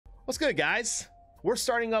What's good, guys? We're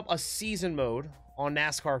starting up a season mode on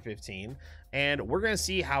NASCAR 15, and we're gonna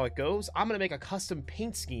see how it goes. I'm gonna make a custom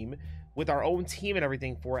paint scheme with our own team and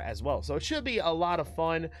everything for it as well, so it should be a lot of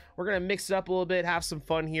fun. We're gonna mix it up a little bit, have some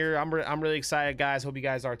fun here. I'm really excited, guys. Hope you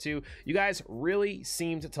guys are too. You guys really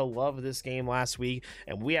seemed to love this game last week,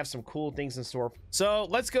 and we have some cool things in store. So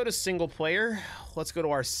let's go to single player. Let's go to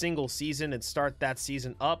our single season and start that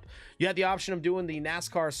season up. You have the option of doing the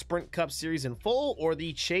NASCAR Sprint Cup series in full or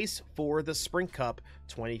the chase for the Sprint Cup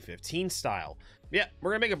 2015 style. Yeah,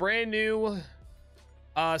 we're gonna make a brand new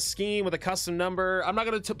scheme with a custom number. I'm not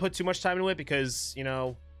going to put too much time into it because, you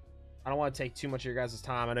know, I don't want to take too much of your guys'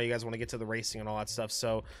 time. I know you guys want to get to the racing and all that stuff.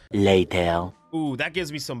 So later. Ooh, that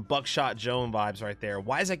gives me some Buckshot Joan vibes right there.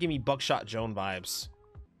 Why does that give me Buckshot Joan vibes?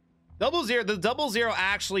 The 00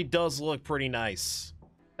 actually does look pretty nice.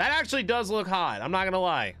 That actually does look hot. I'm not gonna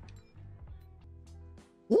lie.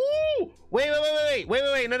 Woo! Wait.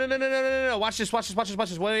 No. Watch this.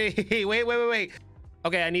 Wait.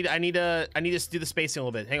 Okay, I need to do the spacing a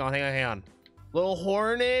little bit. Hang on. Little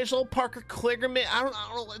Hornish, little Parker Kligerman.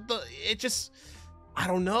 I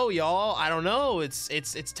don't know, y'all. I don't know.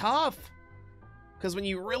 It's tough. Because when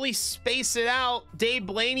you really space it out, Dave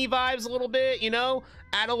Blaney vibes a little bit, you know?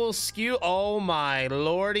 Add a little skew. Oh my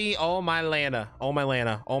lordy. Oh my Lana.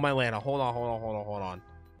 Hold on.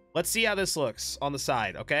 Let's see how this looks on the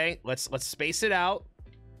side, okay? Let's space it out.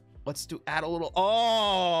 Let's add a little.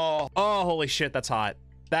 Oh, holy shit, that's hot.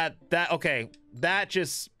 Okay, that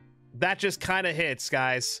just kind of hits,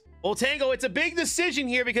 guys. Well, Tango, it's a big decision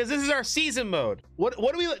here because this is our season mode. What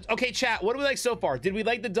do we okay, chat, what do we like so far? Did we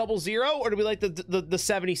like the 00 or do we like the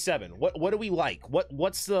 77? What do we like?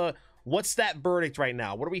 What's that verdict right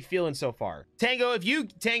now? What are we feeling so far? Tango, if you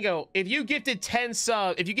gifted 10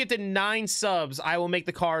 subs, if you gifted 9 subs, I will make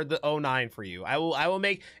the card the 09 for you. I will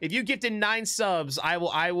make, if you gifted 9 subs, I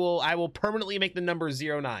will permanently make the number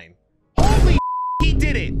 09. Holy he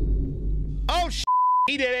did it. Oh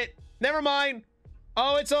he did it. Never mind.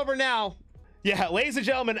 Oh, it's over now. Yeah, ladies and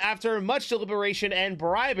gentlemen, after much deliberation and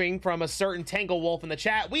bribing from a certain Tango Wolf in the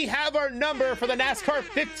chat, we have our number for the NASCAR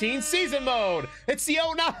 15 season mode. It's the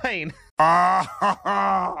 09.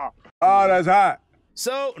 Oh, that's hot.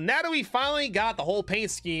 So now that we finally got the whole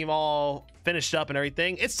paint scheme all finished up and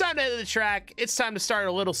everything, it's time to enter the track. It's time to start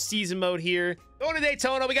a little season mode here. Going to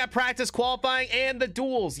Daytona, we got practice, qualifying, and the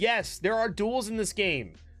duels. Yes, there are duels in this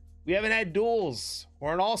game. We haven't had duels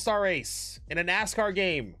or an all-star race in a NASCAR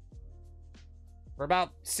game for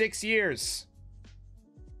about 6 years.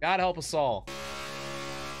 God help us all.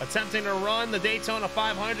 Attempting to run the Daytona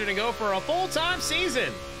 500 and go for a full-time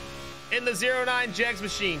season in the 09 Jegs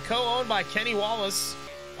machine, co-owned by Kenny Wallace.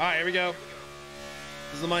 All right, here we go.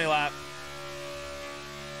 This is the money lap.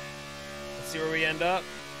 Let's see where we end up.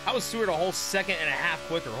 I was Stewart a whole second and a half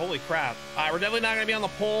quicker. Holy crap. All right, we're definitely not going to be on the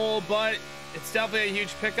pole, but it's definitely a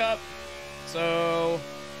huge pickup. So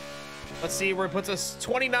let's see where it puts us.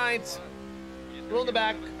 29th. We're in the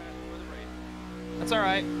back. That's all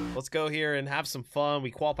right. Let's go here and have some fun.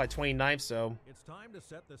 We qualify 29th, so it's time to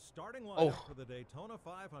set the starting lineup for the Daytona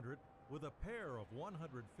 500 with a pair of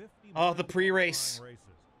 150. Oh, the pre-race races.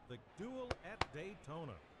 The duel at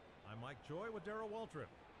Daytona. I'm Mike Joy with Darrell Waltrip.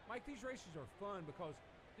 Mike, these races are fun because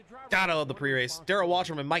the driver. Gotta love the pre-race. Darrell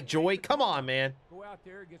Waltrip and Mike Joy. Come on, man. Go out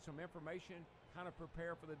there, get some information, kind of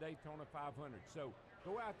prepare for the Daytona 500. So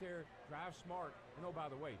go out there, drive smart, and oh, by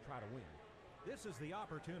the way, try to win. This is the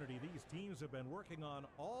opportunity these teams have been working on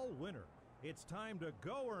all winter. It's time to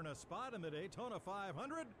go earn a spot in the Daytona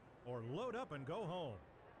 500 or load up and go home.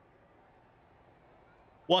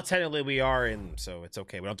 Well, technically we are in, so it's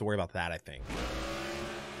okay. We don't have to worry about that, I think.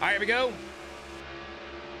 All right, here we go.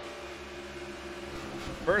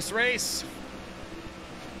 First race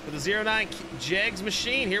for the 09 Jegs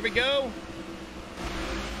machine. Here we go.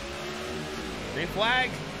 Green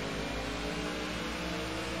flag.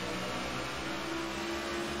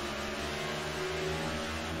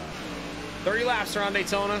 $30 laps around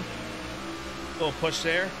Daytona. Little push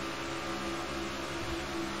there.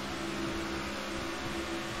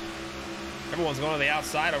 Everyone's going to the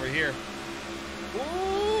outside over here.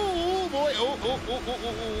 Ooh, boy. Oh,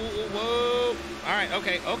 whoa. All right,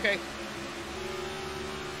 okay.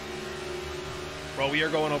 Bro, we are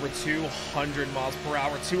going over 200 miles per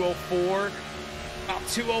hour. 204. About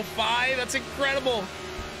 205. That's incredible.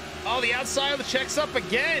 Oh, the outside of the check's up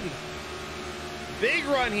again. Big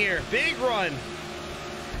run here. Big run.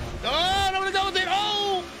 Oh, no, we're done with it.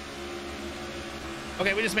 Oh!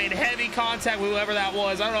 Okay, we just made heavy contact with whoever that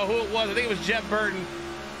was. I don't know who it was. I think it was Jeff Burton.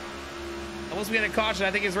 Unless we get a caution,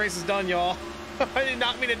 I think his race is done, y'all. I did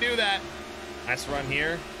not mean to do that. Nice run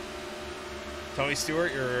here. Tony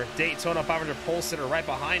Stewart, your Daytona 500 pole sitter right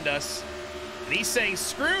behind us. And he's saying,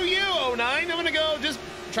 screw you, 09. I'm going to go just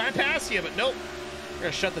try and pass you. But nope. We're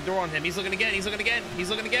going to shut the door on him. He's looking again. He's looking again. He's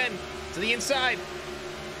looking again. To the inside.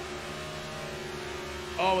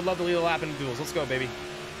 Oh, would love to lead a lap in the duels. Let's go, baby.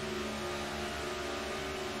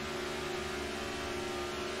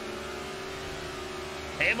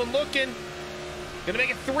 Hamlin looking. Gonna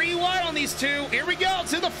make it 3 wide on these two. Here we go,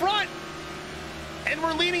 to the front. And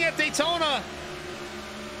we're leading at Daytona.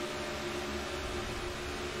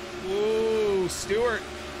 Ooh, Stewart.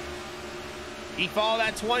 He followed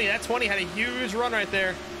that 20. That 20 had a huge run right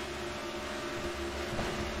there.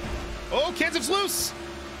 Oh, Kenseth's loose.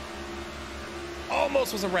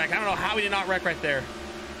 Almost was a wreck. I don't know how he did not wreck right there.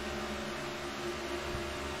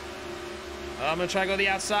 I'm gonna try to go to the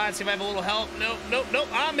outside, see if I have a little help. Nope, nope, nope.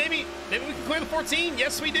 Maybe we can clear the 14.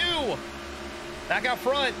 Yes, we do. Back out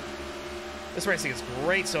front. This racing is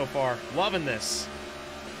great so far. Loving this.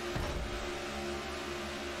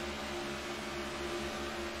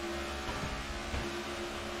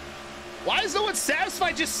 Why is no one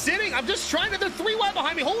satisfied just sitting? I'm just trying to. They're 3 wide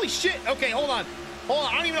behind me. Holy shit. Okay, hold on. Hold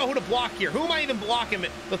on. I don't even know who to block here. Who am I even blocking?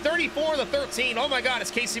 The 34, the 13. Oh my God,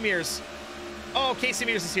 it's Casey Mears. Oh, Casey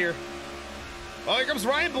Mears is here. Oh, here comes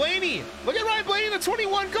Ryan Blaney. Look at Ryan Blaney in the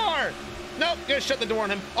 21 car. Nope, gonna shut the door on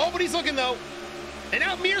him. Oh, but he's looking though. And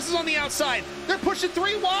now Mears is on the outside. They're pushing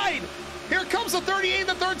 3 wide. Here comes the 38 and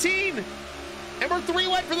the 13. And we're 3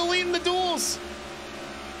 wide for the lead in the duels.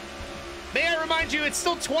 May I remind you, it's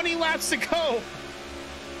still 20 laps to go.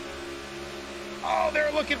 Oh,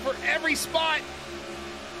 they're looking for every spot.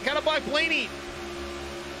 Gotta block Blaney.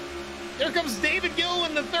 Here comes David Gill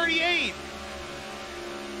in the 38.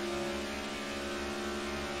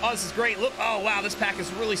 Oh, this is great. Look, oh, wow, this pack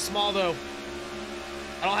is really small, though.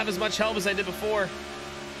 I don't have as much help as I did before.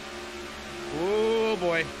 Oh,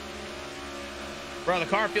 boy. Bro, the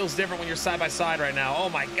car feels different when you're side by side right now. Oh,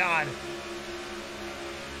 my God.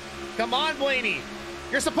 Come on, Blaney.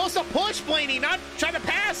 You're supposed to push, Blaney, not try to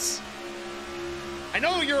pass. I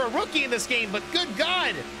know you're a rookie in this game, but good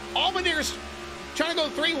God. Allmendier's trying to go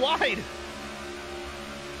 3 wide.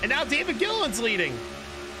 And now David Gilliland's leading.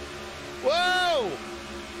 Whoa.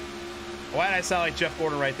 Why did I sound like Jeff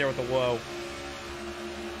Gordon right there with the whoa?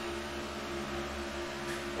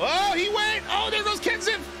 Oh, he went. Oh, there goes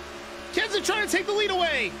Kenseth. Kenseth trying to take the lead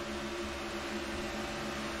away.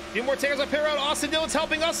 A few more takers on pit road. Austin Dillon's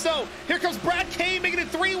helping us, though. Here comes Brad Kane making it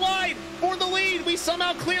 3 wide for the lead. We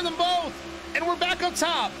somehow clear them both, and we're back up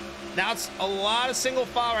top. Now it's a lot of single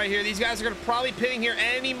file right here. These guys are going to probably pitting here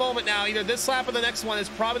any moment now. Either this lap or the next one is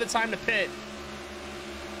probably the time to pit.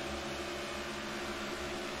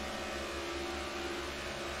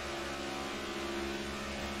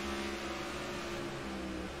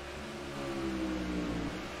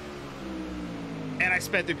 And I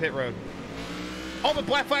sped through pit road. Oh, but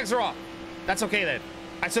black flags are off. That's okay then.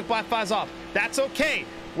 I took black flags off. That's okay.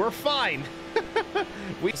 We're fine.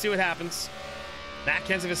 We see what happens. Matt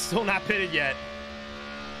Kenseth is still not pitted yet.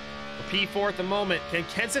 For P4 at the moment. Can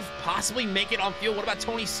Kenseth possibly make it on field? What about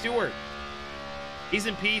Tony Stewart? He's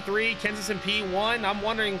in P3. Kenseth's in P1. I'm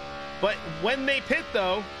wondering. But when they pit,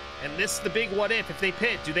 though, and this is the big what if they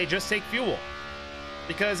pit, do they just take fuel?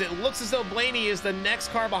 Because it looks as though Blaney is the next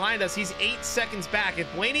car behind us. He's 8 seconds back.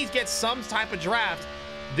 If Blaney gets some type of draft,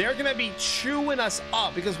 they're going to be chewing us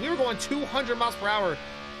up because we were going 200 miles per hour.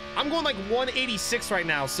 I'm going like 186 right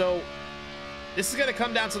now. So this is going to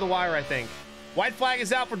come down to the wire, I think. White flag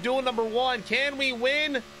is out for duel number 1. Can we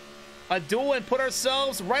win a duel and put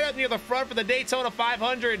ourselves right up near the front for the Daytona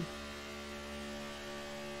 500?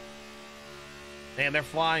 Man, they're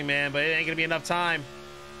flying, man, but it ain't going to be enough time.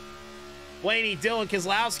 Blaney, Dillon,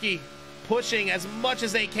 Keselowski pushing as much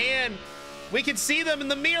as they can. We can see them in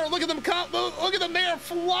the mirror. Look at them come. Look at the mirror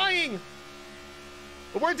flying.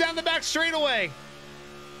 But we're down the back straightaway.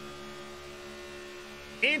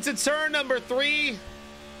 Into turn number 3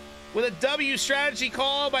 with a W strategy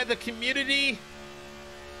call by the community.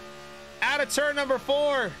 Out of turn number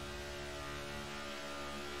 4.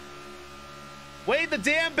 Wave the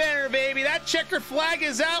damn banner, baby. That checker flag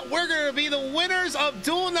is out. We're going to be the winners of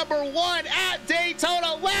duel number 1 at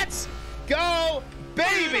Daytona. Let's go,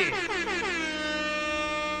 baby.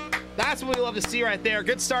 That's what we love to see right there.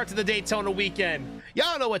 Good start to the Daytona weekend.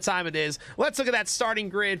 Y'all know what time it is. Let's look at that starting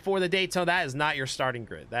grid for the Daytona. That is not your starting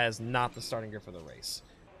grid. That is not the starting grid for the race.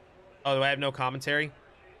 Oh, do I have no commentary?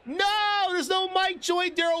 No, there's no Mike Joy,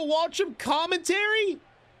 Darrell Waltrip commentary?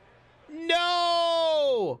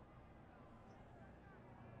 No.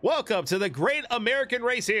 Welcome to the Great American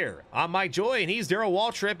Race here. I'm Mike Joy and he's Darrell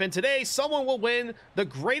Waltrip, and today someone will win the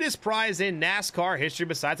greatest prize in NASCAR history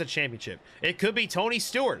besides a championship. It could be Tony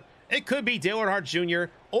Stewart, it could be Dale Earnhardt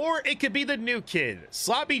Jr., or it could be the new kid,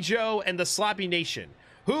 Sloppy Joe and the Sloppy Nation.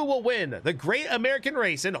 Who will win the Great American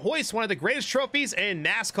Race and hoist one of the greatest trophies in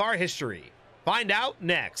NASCAR history? Find out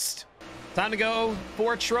next. Time to go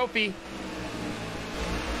for a trophy.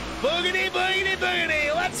 Boogity, boogity,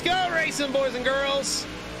 boogity. Let's go racing, boys and girls.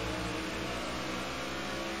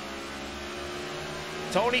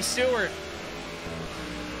 Tony Stewart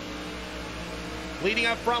leading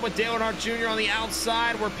up front with Dale Earnhardt Jr. on the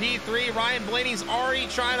outside. We're P3. Ryan Blaney's already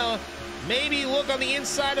trying to maybe look on the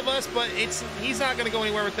inside of us, but he's not going to go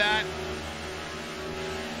anywhere with that.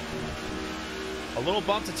 A little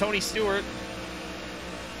bump to Tony Stewart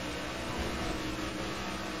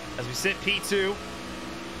as we sit P2.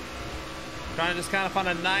 Trying to just kind of find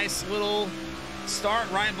a nice little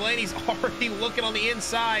start. Ryan Blaney's already looking on the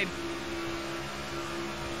inside.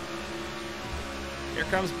 Here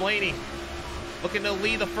comes Blaney, looking to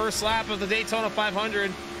lead the first lap of the Daytona 500.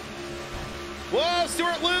 Whoa,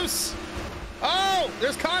 Stewart loose. Oh,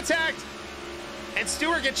 there's contact. And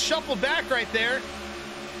Stewart gets shuffled back right there.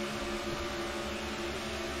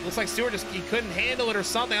 Looks like Stewart he couldn't handle it or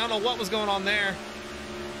something. I don't know what was going on there.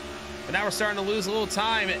 But now we're starting to lose a little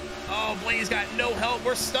time. Oh, Blaney's got no help.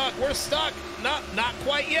 We're stuck. We're stuck. Not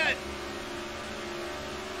quite yet.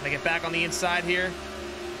 Can I get back on the inside here?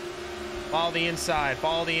 Follow the inside.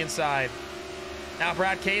 Follow the inside. Now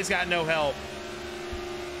Brad Kay's got no help.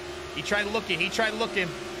 He tried looking. He tried looking.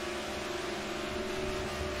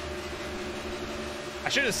 I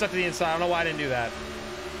should have stuck to the inside. I don't know why I didn't do that.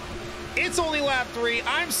 It's only lap 3.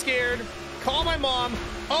 I'm scared. Call my mom.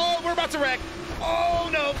 Oh, we're about to wreck. Oh,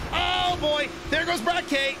 no. Oh, boy. There goes Brad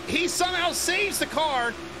Kay. He somehow saves the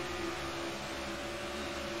car.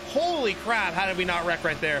 Holy crap. How did we not wreck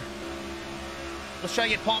right there? Let's try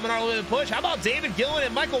to get Paul Menard a little bit of push. How about David Gillen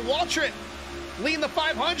and Michael Waltrip leading the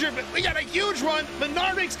 500? But we got a huge run.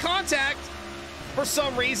 Menard makes contact for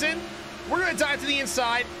some reason. We're going to dive to the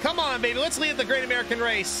inside. Come on, baby. Let's lead the Great American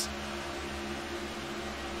Race.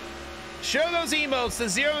 Show those emotes.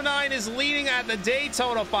 The 09 is leading at the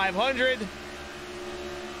Daytona 500.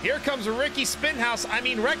 Here comes Ricky Spinhouse. I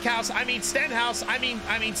mean Wreckhouse. I mean Stenhouse. I mean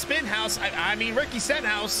Spinhouse. I mean Ricky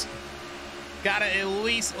Stenhouse. Gotta at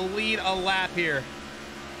least lead a lap here.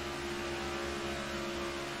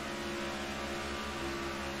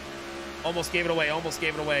 Almost gave it away. Almost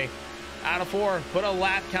gave it away. Out of 4. Put a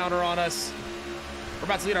lap counter on us. We're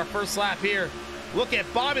about to lead our first lap here. Look at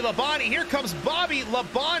Bobby Labonte. Here comes Bobby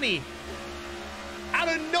Labonte.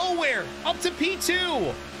 Out of nowhere. Up to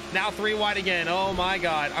P2. Now 3 wide again. Oh my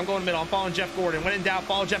God. I'm going middle. I'm following Jeff Gordon. When in doubt,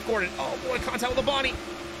 follow Jeff Gordon. Oh boy, contact with Labonte.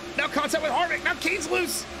 Now contact with Harvick. Now Kane's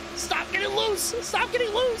loose. Stop getting loose. Stop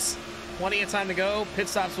getting loose. Plenty of time to go. Pit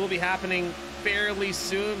stops will be happening fairly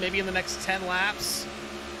soon, maybe in the next 10 laps.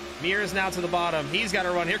 Mears now to the bottom. He's got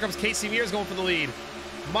to run. Here comes Casey Mears going for the lead.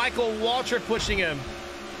 Michael Waltrip pushing him.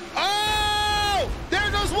 Oh!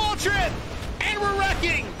 There goes Waltrip! And we're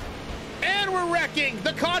wrecking! And we're wrecking.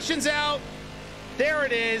 The caution's out. There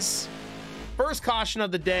it is. First caution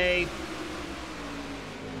of the day.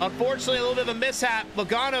 Unfortunately, a little bit of a mishap.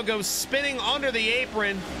 Logano goes spinning under the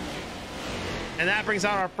apron. And that brings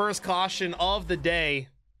out our first caution of the day.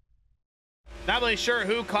 Not really sure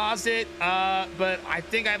who caused it, but I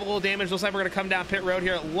think I have a little damage. Looks like we're going to come down pit road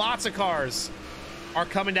here. Lots of cars are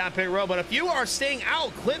coming down pit road, but a few are staying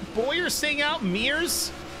out. Clint Boyer staying out.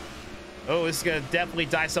 Mears. Oh, this is going to definitely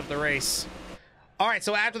dice up the race. All right,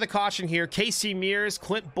 so after the caution here, Casey Mears,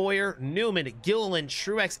 Clint Boyer, Newman, Gilliland,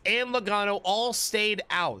 Truex, and Logano all stayed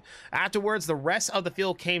out. Afterwards, the rest of the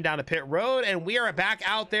field came down to pit road, and we are back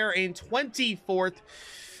out there in 24th.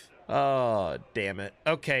 Oh, damn it.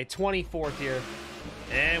 Okay, 24th here.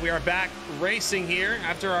 And we are back racing here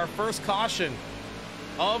after our first caution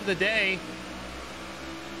of the day.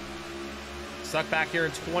 Stuck back here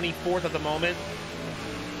in 24th at the moment.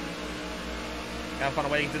 Gotta find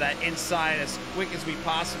a way to get to that inside as quick as we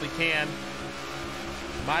possibly can.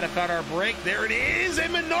 Might have found our break. There it is.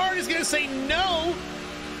 And Menard is gonna say no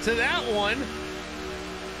to that one.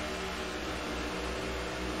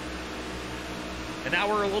 And now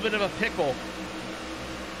we're a little bit of a pickle.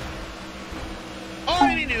 Oh,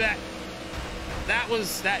 I didn't do that. That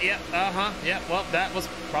was that. Yep. Yep. Well, that was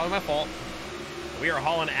probably my fault. We are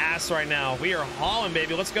hauling ass right now. We are hauling,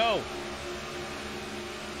 baby. Let's go.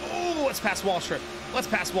 Oh, let's pass Waltrip. Let's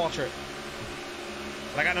pass Waltrip.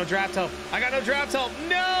 But I got no draft help. I got no draft help.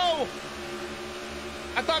 No!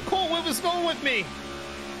 I thought Cole Whitt was going with me.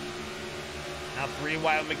 Now 3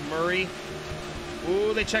 wide McMurray.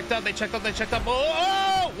 Ooh, they checked up. They checked up. They checked up. Oh,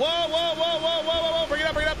 oh, whoa, whoa, whoa, whoa, whoa, whoa. Bring it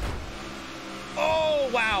up. Bring it up. Oh,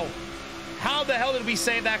 wow. How the hell did we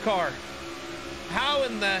save that car? How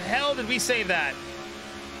in the hell did we save that?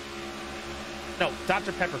 No,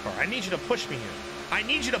 Dr. Pepper car. I need you to push me here. I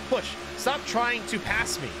need you to push. Stop trying to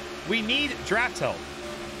pass me. We need draft help.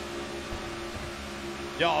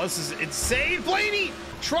 Y'all, this is insane. Blaney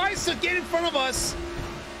tries to get in front of us.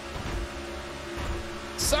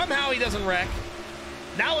 Somehow he doesn't wreck.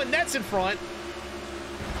 Now Annette's in front.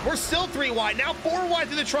 We're still 3 wide. Now 4 wide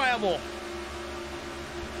through the triangle.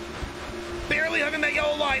 Barely hugging that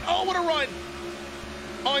yellow line. Oh, what a run.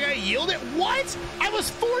 Oh, I gotta yield it? What? I was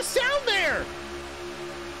forced down there.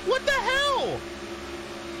 What the hell?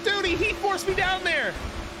 Dude, he forced me down there.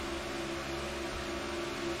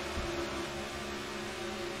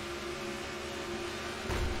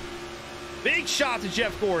 Big shot to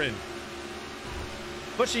Jeff Gordon.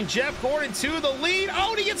 Pushing Jeff Gordon to the lead. Oh,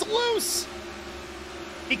 and he gets loose.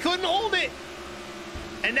 He couldn't hold it.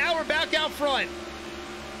 And now we're back out front.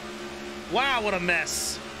 Wow, what a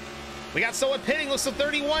mess. We got someone pitting. Looks like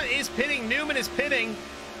 31 is pitting. Newman is pitting.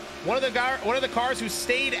 One of the cars who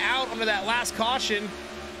stayed out under that last caution.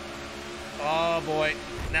 Oh, boy.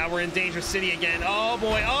 Now we're in Danger City again. Oh,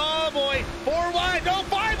 boy. Oh, boy. 4 wide. No,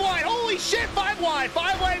 5 wide. Holy shit, 5 wide.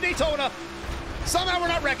 5 wide in Daytona. Somehow we're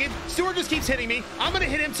not wrecking. Stewart just keeps hitting me. I'm going to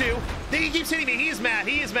hit him, too. He keeps hitting me. He is mad.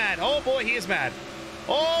 He is mad. Oh, boy, he is mad.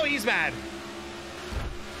 Oh, he's mad.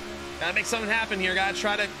 Gotta make something happen here. Gotta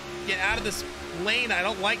try to get out of this lane. I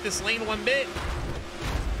don't like this lane one bit.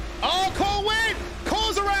 Oh, Cole win!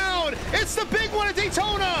 Cole's around! It's the big one at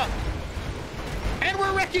Daytona! And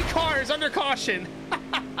we're wrecking cars under caution.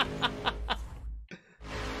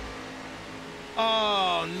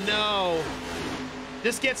 Oh, no.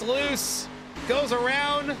 This gets loose. Goes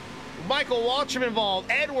around. Michael Waltrip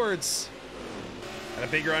involved. Edwards. Got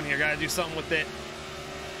a big run here. Gotta do something with it.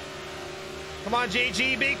 Come on,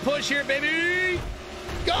 JG. Big push here, baby.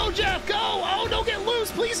 Go, Jeff. Go. Oh, don't get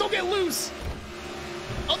loose. Please don't get loose.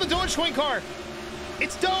 Oh, the Dogecoin car.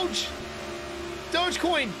 It's Doge.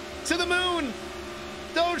 Dogecoin to the moon.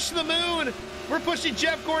 Doge to the moon. We're pushing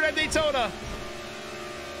Jeff Gordon at Daytona.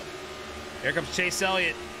 Here comes Chase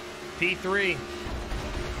Elliott. P3.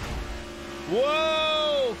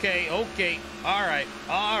 Whoa. Okay. Okay. All right.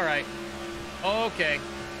 All right. Okay.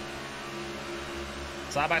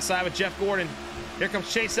 Side by side with Jeff Gordon. Here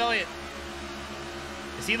comes Chase Elliott.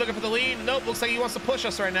 Is he looking for the lead? Nope. Looks like he wants to push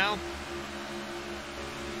us right now.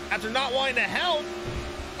 After not wanting to help.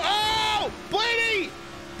 Oh! Blaney!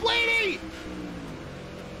 Blaney!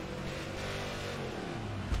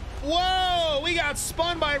 Whoa! We got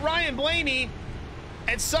spun by Ryan Blaney.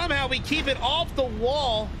 And somehow we keep it off the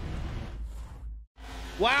wall.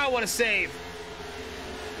 Wow, what a save.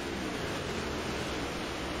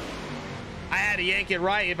 I had to yank it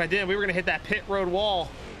right. If I didn't, we were going to hit that pit road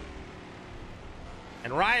wall.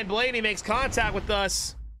 And Ryan Blaney makes contact with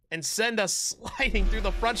us and send us sliding through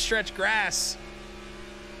the front stretch grass.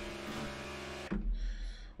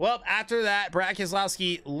 Well, after that, Brad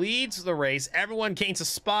Keselowski leads the race. Everyone gains a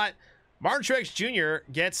spot. Martin Truex Jr.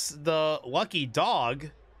 gets the lucky dog.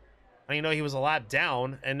 I didn't know he was a lap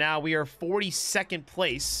down. And now we are 42nd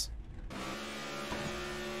place.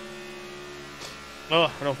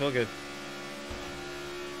 Oh, I don't feel good.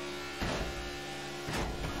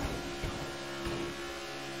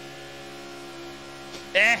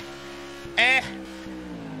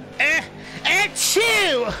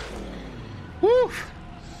 Achoo! Woo!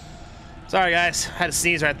 Sorry, guys. I had to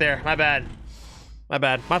sneeze right there. My bad. My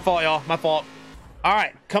bad. My fault, y'all. My fault. All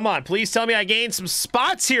right, come on. Please tell me I gained some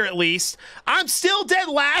spots here at least. I'm still dead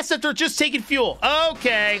last after just taking fuel.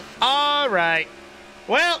 Okay. All right.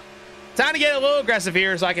 Well, time to get a little aggressive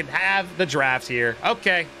here so I can have the draft here.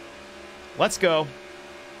 Okay. Let's go.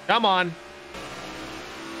 Come on.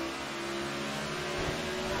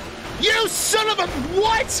 You son of a...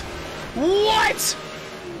 What? What?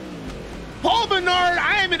 Paul Bernard,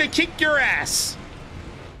 I am going to kick your ass.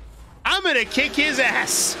 I'm going to kick his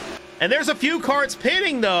ass. And there's a few cards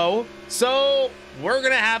pitting, though. So we're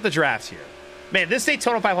going to have the draft here. Man, this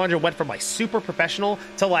Daytona 500 went from, like, super professional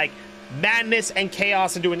to, like, madness and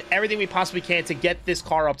chaos and doing everything we possibly can to get this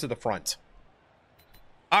car up to the front.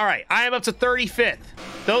 All right, I am up to 35th.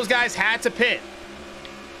 Those guys had to pit.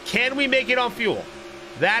 Can we make it on fuel?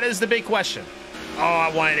 That is the big question. Oh,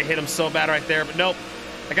 I wanted to hit him so bad right there, but nope.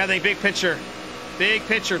 I got to think big picture. Big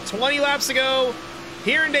picture. 20 laps ago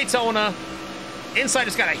here in Daytona. Inside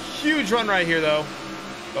just got a huge run right here, though.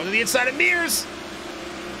 Go to the inside of Mears.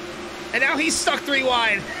 And now he's stuck 3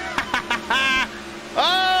 wide.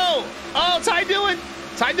 Oh, Ty Dillon.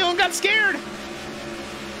 Ty Dillon got scared.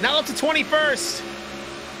 Now up to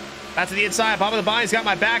 21st. Back to the inside. Bobby Labonte's got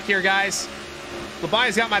my back here, guys.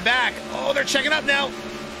 Labonte's got my back. Oh, they're checking up now.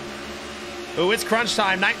 Oh, it's crunch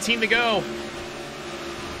time. 19 to go.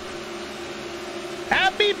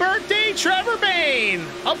 Happy birthday, Trevor Bayne.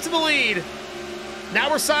 Up to the lead. Now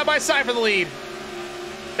we're side by side for the lead.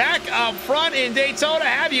 Back up front in Daytona.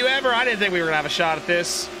 Have you ever? I didn't think we were going to have a shot at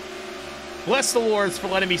this. Bless the Lords for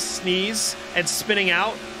letting me sneeze and spinning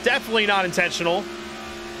out. Definitely not intentional.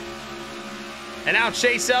 And now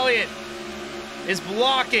Chase Elliott is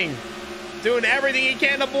blocking. Doing everything he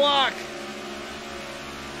can to block.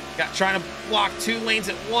 Trying to block 2 lanes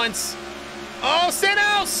at once. Oh,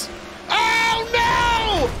 Stenhouse! Oh,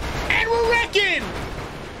 no! And we're wrecking!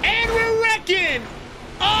 And we're wrecking!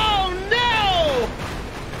 Oh, no!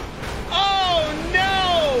 Oh,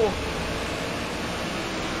 no!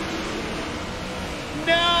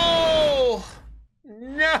 No!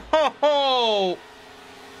 No!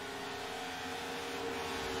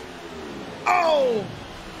 Oh!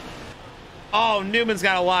 Oh, Newman's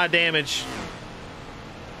got a lot of damage.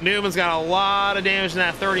 Newman's got a lot of damage in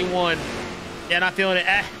that 31. Yeah, not feeling it.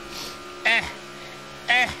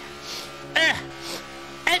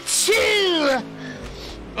 Achoo!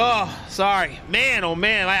 Oh, sorry. Man, oh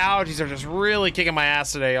man, my allergies are just really kicking my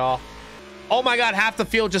ass today, y'all. Oh my God, half the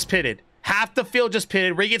field just pitted. Half the field just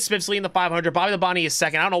pitted. Regan Smith's leading the 500. Bobby Labonte is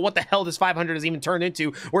second. I don't know what the hell this 500 has even turned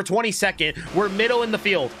into. We're 22nd. We're middle in the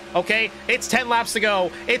field, okay? It's 10 laps to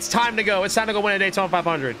go. It's time to go. It's time to go win a Daytona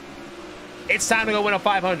 500. It's time to go win a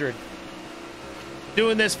 500.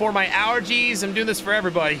 Doing this for my allergies. I'm doing this for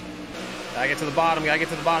everybody. Gotta get to the bottom. Gotta get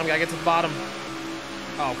to the bottom. Gotta get to the bottom.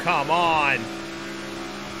 Oh, come on.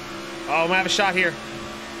 Oh, I'm gonna have a shot here.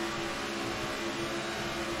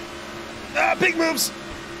 Big moves.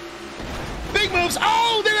 Big moves.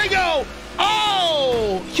 Oh, there they go.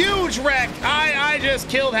 Oh, huge wreck. I just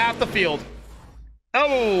killed half the field.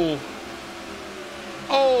 Oh.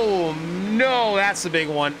 Oh, no, that's the big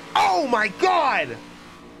one. Oh, my God.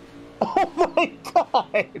 Oh, my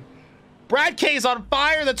God. Brad K's on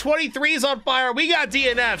fire. The 23 is on fire. We got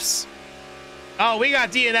DNFs. Oh, we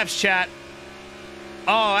got DNFs, chat.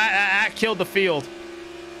 Oh, that killed the field.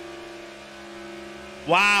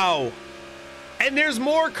 Wow. And there's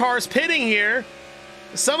more cars pitting here,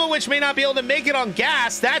 some of which may not be able to make it on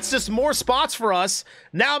gas. That's just more spots for us.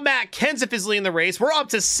 Now Matt Kenseth is leading the race. We're up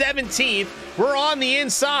to 17th. We're on the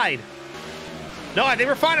inside. No, I think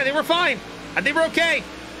we're fine. I think we're fine. I think we're okay.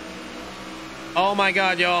 Oh my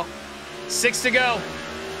God, y'all. 6 to go.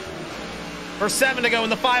 Or 7 to go in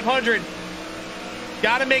the 500.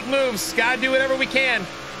 Gotta make moves. Gotta do whatever we can.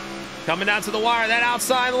 Coming down to the wire. That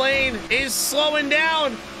outside lane is slowing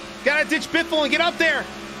down. Gotta ditch Biffle and get up there.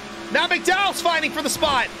 Now McDowell's fighting for the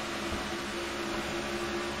spot.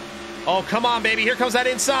 Oh, come on, baby. Here comes that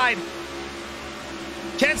inside.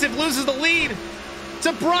 Kenseth loses the lead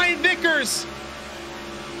to Brian Vickers.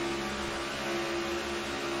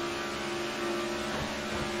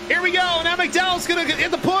 Here we go. Now McDowell's gonna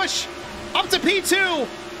hit the push. Up to P2.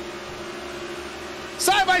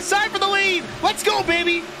 Side by side for the lead. Let's go,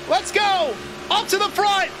 baby. Let's go. Up to the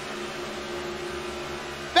front.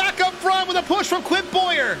 Back up front with a push from Clint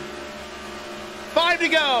Boyer. 5 to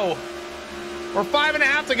go. Or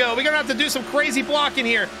 5.5 to go. We're going to have to do some crazy blocking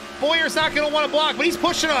here. Boyer's not going to want to block, but he's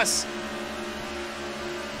pushing us.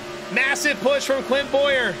 Massive push from Clint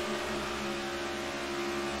Boyer.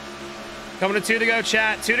 Coming to 2 to go,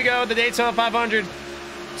 chat. 2 to go at the Daytona 500.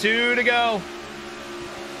 2 to go.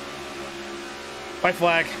 White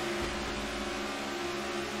flag.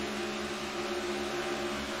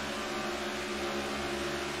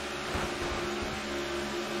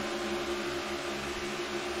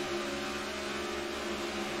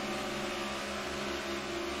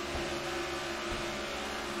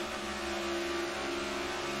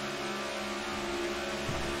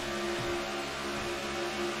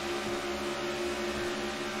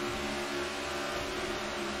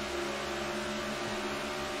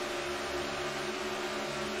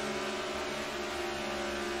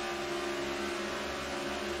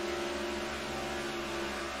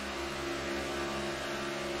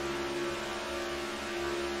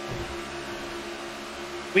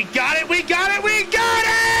 We got it, we got it, we got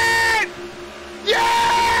it!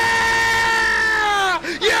 Yeah!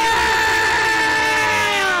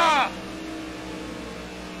 Yeah!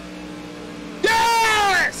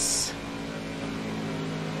 Yes!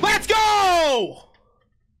 Let's go!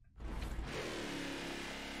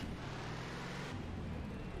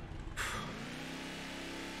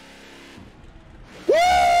 Woo!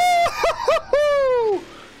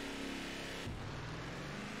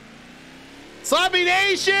 Sloppy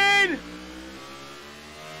Nation!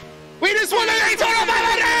 just won the Daytona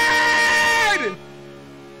 500!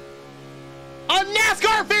 On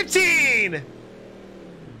NASCAR 15!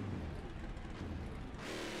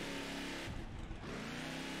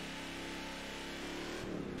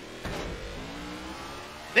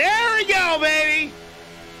 There we go, baby!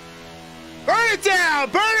 Burn it down!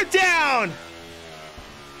 Burn it down!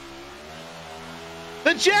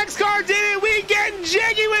 The Jax car did it! We getting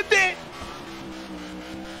jiggy with it!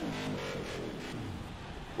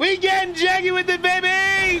 We getting jiggy with it,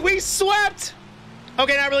 baby! We swept!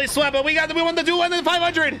 Okay, not really swept, but we won the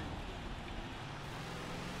 500!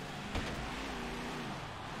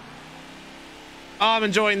 Oh, I'm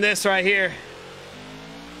enjoying this right here.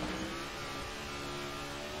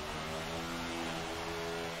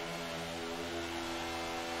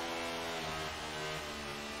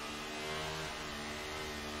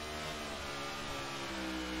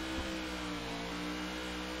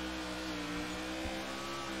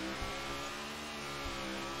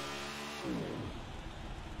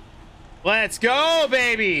 Let's go,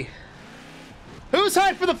 baby. Who's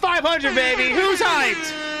hyped for the 500, baby? Who's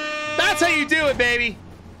hyped? That's how you do it, baby.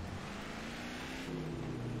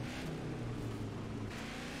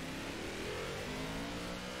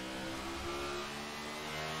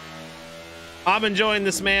 I'm enjoying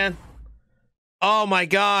this, man. Oh my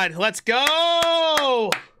God. Let's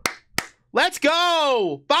go. Let's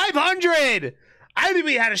go. 500. I think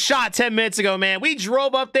we had a shot 10 minutes ago, man. We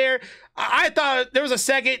drove up there. I thought there was a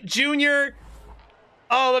second. Junior.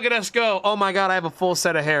 Oh, look at us go. Oh my God, I have a full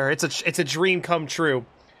set of hair. It's a dream come true.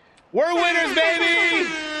 We're winners, baby.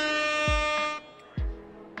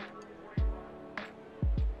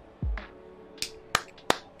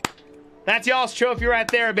 That's y'all's trophy right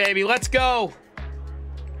there, baby. Let's go.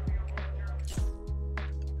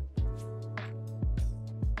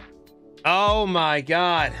 Oh my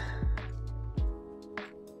God.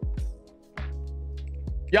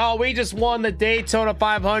 Y'all, we just won the Daytona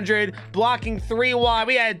 500, blocking 3 wide.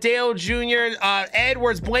 We had Dale Jr.,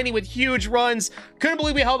 Edwards, Blaney with huge runs. Couldn't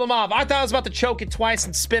believe we held them off. I thought I was about to choke it twice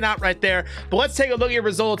and spin out right there. But let's take a look at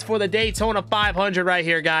results for the Daytona 500 right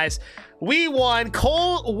here, guys. We won.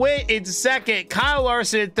 Cole Witt in second, Kyle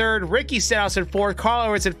Larson in third, Ricky Stenhouse in fourth, Carl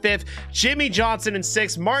Edwards in fifth, Jimmy Johnson in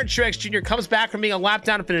sixth, Martin Truex Jr. comes back from being a lap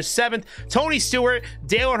down to finish seventh, Tony Stewart,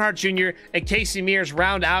 Dale Earnhardt Jr., and Casey Mears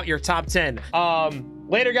round out your top 10.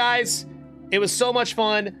 Later, guys. It was so much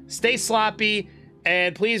fun. Stay sloppy,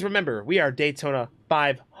 and please remember, we are Daytona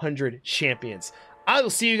 500 champions. I will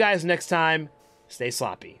see you guys next time. Stay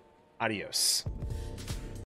sloppy. Adios.